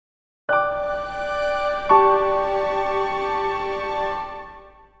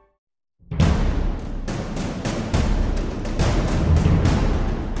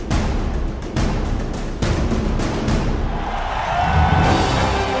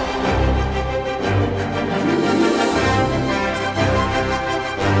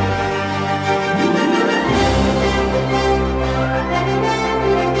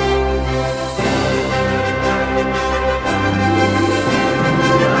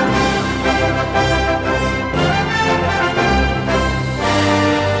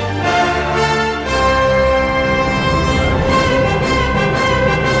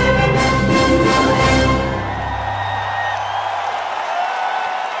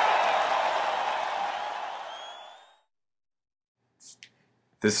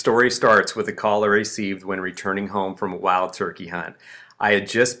This story starts with a call I received when returning home from a wild turkey hunt. I had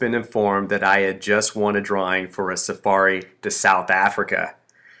just been informed that I had just won a drawing for a safari to South Africa.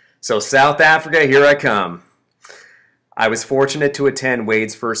 So South Africa, here I come. I was fortunate to attend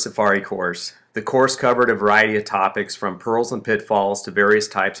Wade's first safari course. The course covered a variety of topics from pearls and pitfalls to various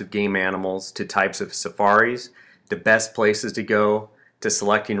types of game animals to types of safaris, to best places to go, to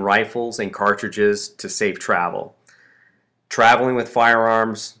selecting rifles and cartridges to safe travel. Traveling with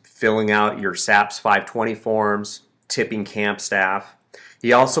firearms, filling out your SAPS 520 forms, tipping camp staff.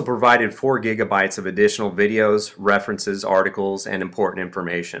 He also provided 4 gigabytes of additional videos, references, articles, and important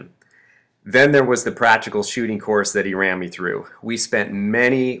information. Then there was the practical shooting course that he ran me through. We spent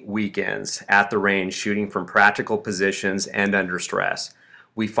many weekends at the range shooting from practical positions and under stress.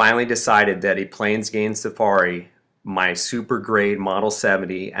 We finally decided that a Plains Game Safari, my super grade Model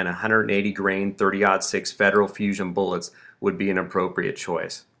 70 and 180 grain 30-06 Federal Fusion bullets would be an appropriate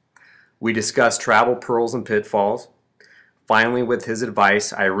choice. We discussed travel pearls and pitfalls. Finally, with his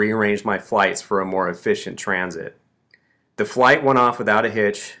advice, I rearranged my flights for a more efficient transit. The flight went off without a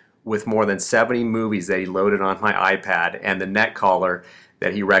hitch, with more than 70 movies that he loaded on my iPad and the neck collar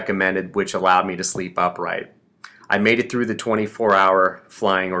that he recommended, which allowed me to sleep upright. I made it through the 24-hour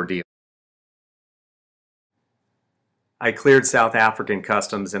flying ordeal. I cleared South African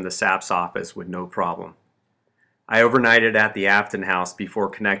customs in the SAPS office with no problem. I overnighted at the Afton House before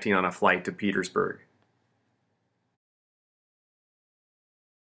connecting on a flight to Petersburg.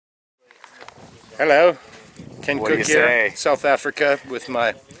 Hello, Ken What do Cook you here, say? South Africa, with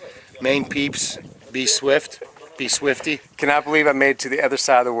my main peeps, B.Swift, B.Swifty. Cannot believe I made it to the other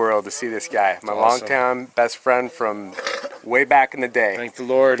side of the world to see this guy. My Awesome. longtime best friend from way back in the day. Thank the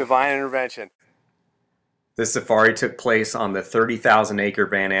Lord. Divine intervention. This safari took place on the 30,000-acre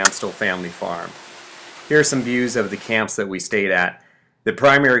Van Amstel family farm. Here are some views of the camps that we stayed at. The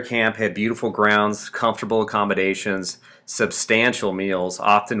primary camp had beautiful grounds, comfortable accommodations, substantial meals,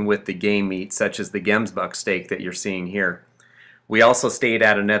 often with the game meat such as the gemsbuck steak that you're seeing here. We also stayed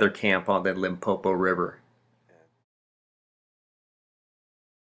at another camp on the Limpopo River.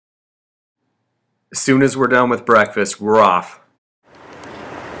 As soon as we're done with breakfast, we're off.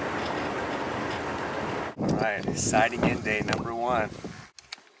 Alright, sighting in day number 1.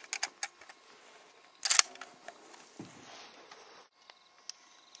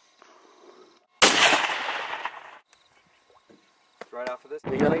 Right off of this.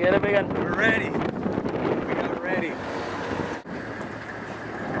 We gonna get it again. We're ready. We got it ready.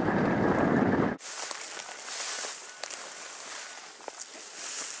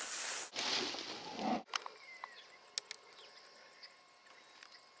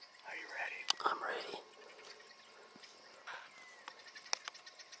 Are you ready? I'm ready.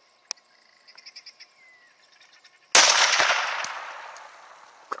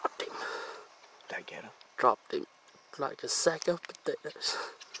 Dropped him. Did I get him? Dropped him like a sack of potatoes.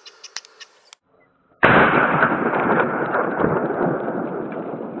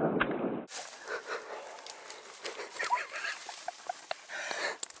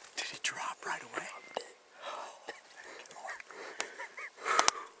 Did he drop right away?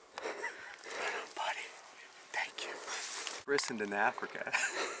 Buddy, thank you. Christened in Africa.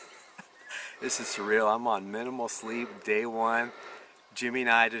 This is surreal. I'm on minimal sleep, day 1. Jimmy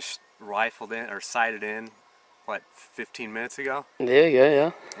and I just rifled in, or sighted in, what, 15 minutes ago? There you go,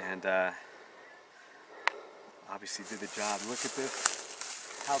 yeah. And obviously did the job. Look at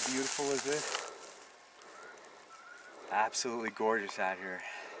this. How beautiful is this? Absolutely gorgeous out here.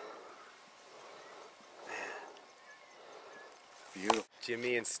 Beautiful.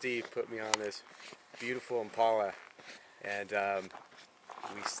 Jimmy and Steve put me on this beautiful Impala, and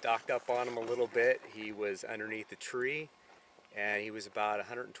we stocked up on him a little bit. He was underneath the tree, and he was about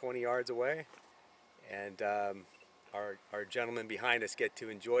 120 yards away, and our gentlemen behind us get to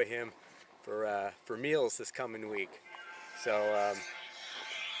enjoy him for meals this coming week. So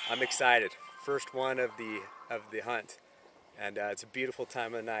I'm excited. First one of the hunt, and it's a beautiful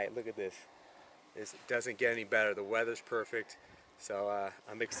time of the night. Look at this. It doesn't get any better. The weather's perfect, so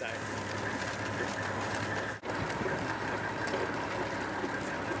I'm excited.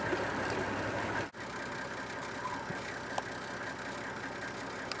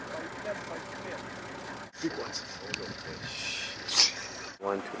 Big ones.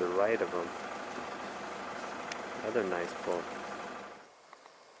 One to the right of him. Another nice pull.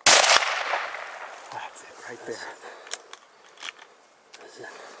 That's it, right there. That's it.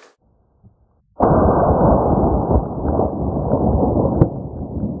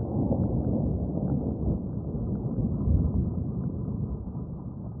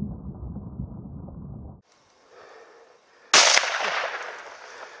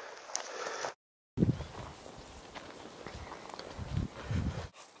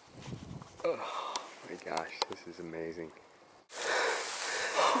 amazing. I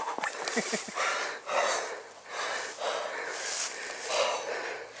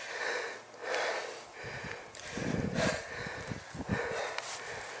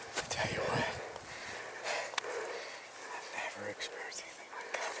tell you what, I've never experienced anything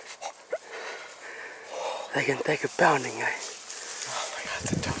like that before. They can take a pounding, eh? Oh my God,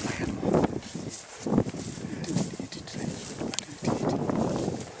 it's a tough animal.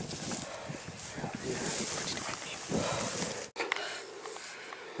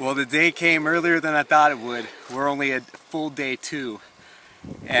 Well, the day came earlier than I thought it would. We're only at full day 2,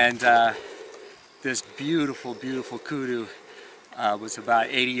 and this beautiful, beautiful kudu was about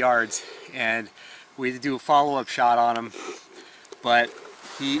 80 yards, and we had to do a follow-up shot on him, but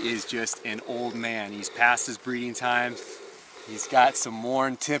he is just an old man. He's past his breeding time. He's got some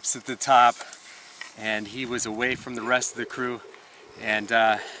worn tips at the top, and he was away from the rest of the crew, and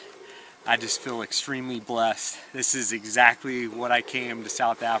I just feel extremely blessed. This is exactly what I came to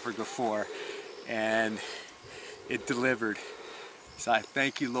South Africa for, and it delivered. So I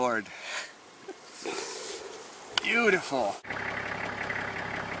thank you, Lord. Beautiful.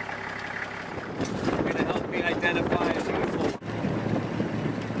 You're gonna help me identify a beautiful.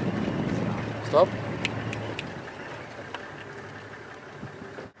 Stop.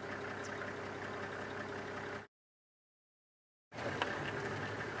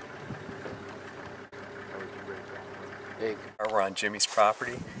 Big. We're on Jimmy's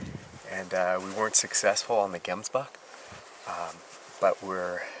property, and we weren't successful on the gemsbuck, but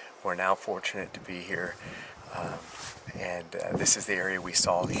we're now fortunate to be here. And this is the area we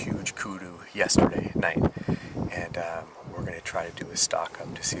saw a huge kudu yesterday night, and we're going to try to do a stock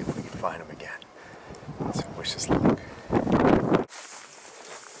up to see if we can find them again. So wish us luck.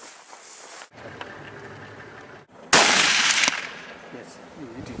 Yes, you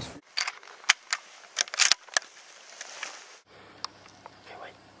did. Okay,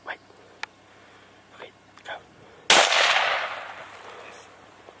 wait. Okay, go.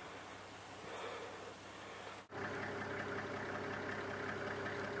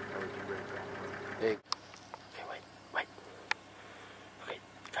 Big. Okay, wait. Okay,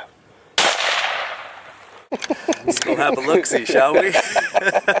 go. Let's go have a look-see, shall we?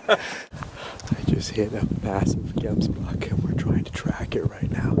 I just hit a massive gemsbuck and we're trying to track it right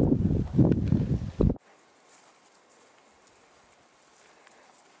now.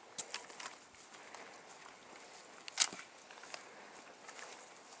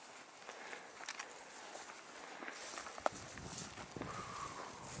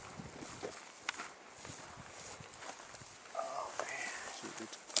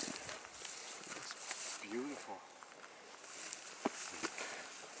 Beautiful.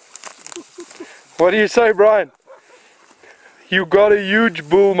 What do you say, Brian? You got a huge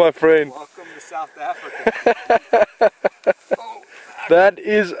bull, my friend. Welcome to South Africa. That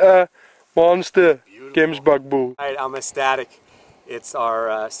is a monster gemsbuck bull. I'm ecstatic. It's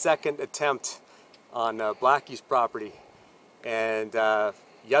our second attempt on Blackie's property, and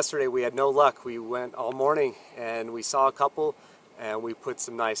yesterday we had no luck. We went all morning and we saw a couple, and we put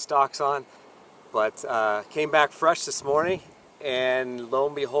some nice stalks on, but came back fresh this morning, and lo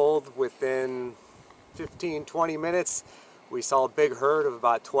and behold, within 15-20 minutes we saw a big herd of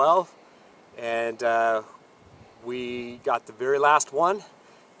about 12, and we got the very last one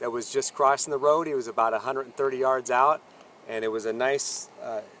that was just crossing the road. He was about 130 yards out, and it was a nice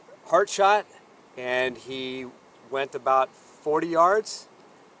heart shot, and he went about 40 yards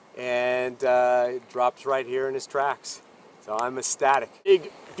and it drops right here in his tracks. So I'm ecstatic.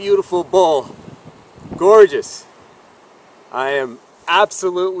 Big, beautiful bull, gorgeous. I am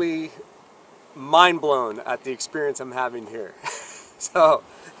absolutely mind blown at the experience I'm having here. So,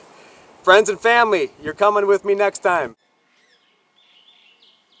 friends and family, you're coming with me next time.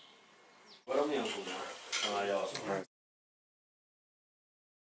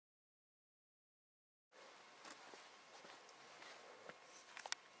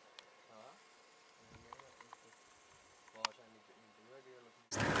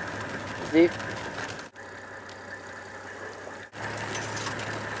 Steve?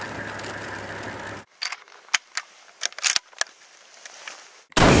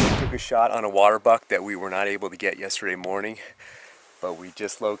 Took a shot on a water buck that we were not able to get yesterday morning, but we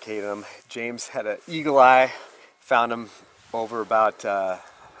just located him. James had an eagle eye, found him over about I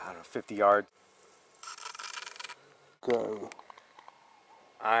don't know, 50 yards. Go.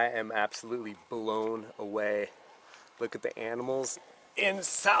 I am absolutely blown away. Look at the animals in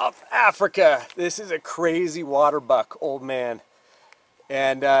South Africa. This is a crazy water buck, old man.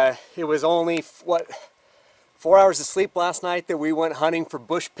 And it was only, what, 4 hours of sleep last night that we went hunting for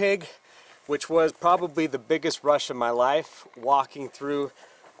bush pig. which was probably the biggest rush of my life, walking through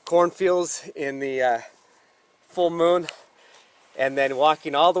cornfields in the full moon, and then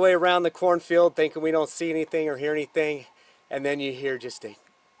walking all the way around the cornfield thinking we don't see anything or hear anything, and then you hear just a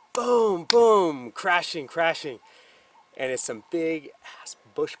boom, boom, crashing, and it's some big ass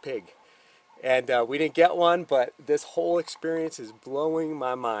bush pig. And we didn't get one, but this whole experience is blowing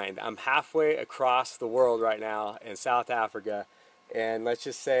my mind. I'm halfway across the world right now in South Africa, and let's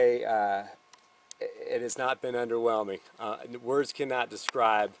just say it has not been underwhelming. Words cannot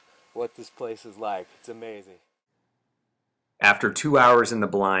describe what this place is like. It's amazing. After 2 hours in the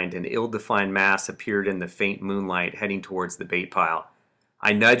blind, an ill-defined mass appeared in the faint moonlight heading towards the bait pile.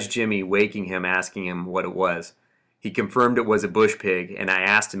 I nudged Jimmy, waking him, asking him what it was. He confirmed it was a bush pig, and I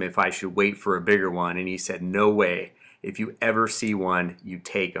asked him if I should wait for a bigger one, and he said, no way. If you ever see one, you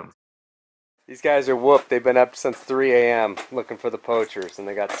take them. These guys are whooped. They've been up since 3 a.m. looking for the poachers, and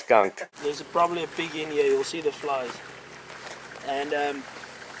they got skunked. There's probably a pig in here. You'll see the flies. And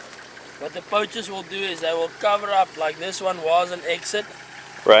what the poachers will do is they will cover up, like this one was an exit.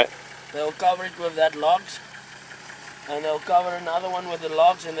 Right. They'll cover it with that logs. And they'll cover another one with the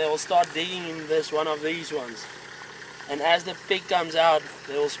logs, and they will start digging in this one of these ones. And as the pig comes out,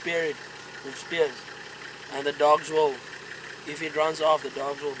 they will spear it with spears. And the dogs will, if it runs off, the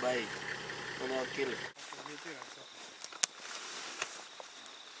dogs will bait. And they'll kill it.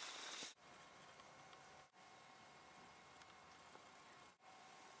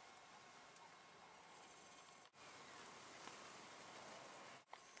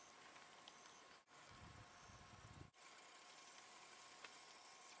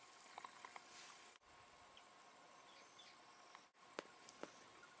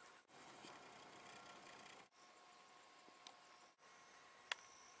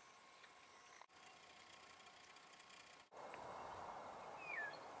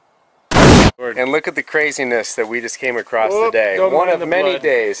 And look at the craziness that we just came across Oh, today. don't One mind of the many blood.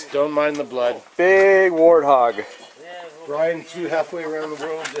 days. Don't mind the blood. Big warthog. Brian flew halfway around the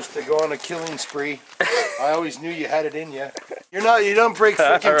world just to go on a killing spree. I always knew you had it in you. You don't break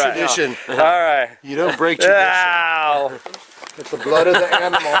freaking tradition. All right. You don't break tradition. Ow. It's the blood of the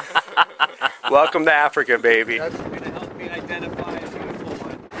animal. Welcome to Africa, baby. That's going to help me identify a beautiful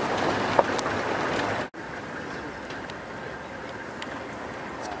one.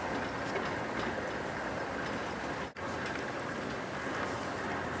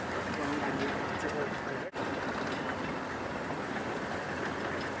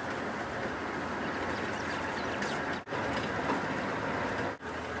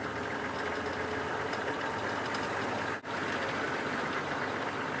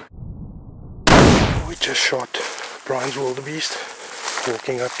 We just shot Brian's wildebeest.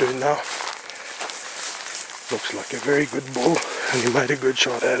 Walking up to it now. Looks like a very good bull, and he made a good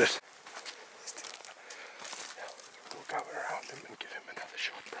shot at it. We'll go around him and give him another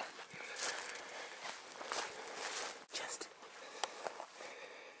shot, Brian. Just.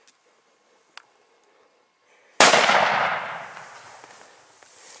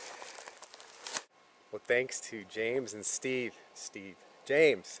 Well, thanks to James and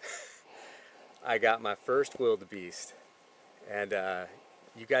James, I got my first wildebeest, and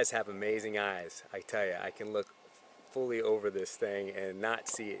you guys have amazing eyes. I tell you, I can look fully over this thing and not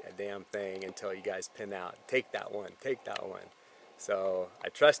see a damn thing until you guys pin out. Take that one, take that one. So I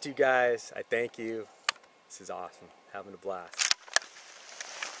trust you guys. I thank you. This is awesome. Having a blast.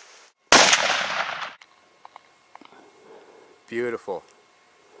 Beautiful.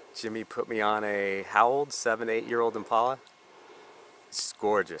 Jimmy put me on a, how old? 7, 8-year-old Impala. It's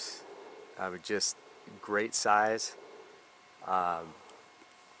gorgeous. Just great size.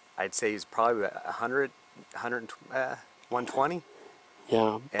 I'd say he's probably 120.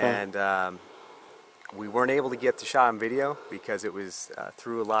 Yeah. And we weren't able to get the shot on video because it was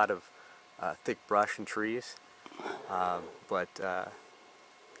through a lot of thick brush and trees. But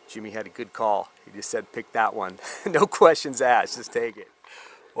Jimmy had a good call. He just said, pick that one. No questions asked, just take it.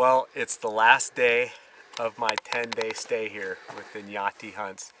 Well, it's the last day of my 10-day stay here with the Nyati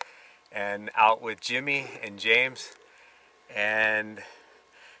hunts, and out with Jimmy and James, and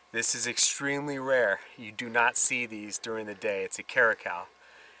this is extremely rare. You do not see these during the day. It's a caracal,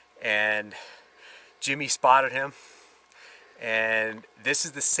 and Jimmy spotted him, and this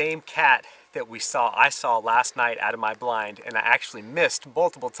is the same cat that I saw last night out of my blind, and I actually missed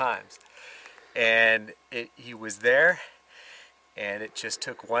multiple times. And he was there, and it just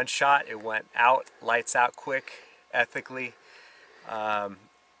took one shot. It went out, lights out quick, ethically,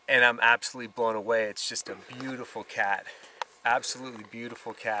 and I'm absolutely blown away. It's just a beautiful cat, absolutely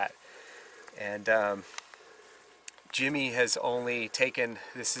beautiful cat. And Jimmy has only taken,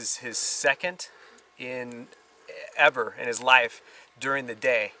 this is his second ever in his life during the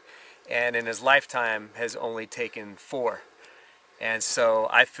day, and in his lifetime has only taken 4. And so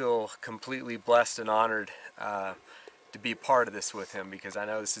I feel completely blessed and honored to be part of this with him, because I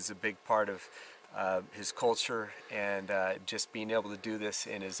know this is a big part of his culture, and just being able to do this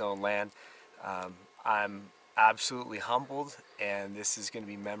in his own land. I'm absolutely humbled, and this is going to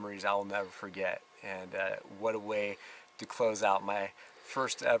be memories I will never forget. And what a way to close out my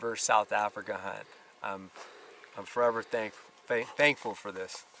first ever South Africa hunt. I'm forever thankful for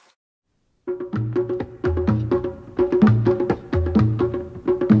this.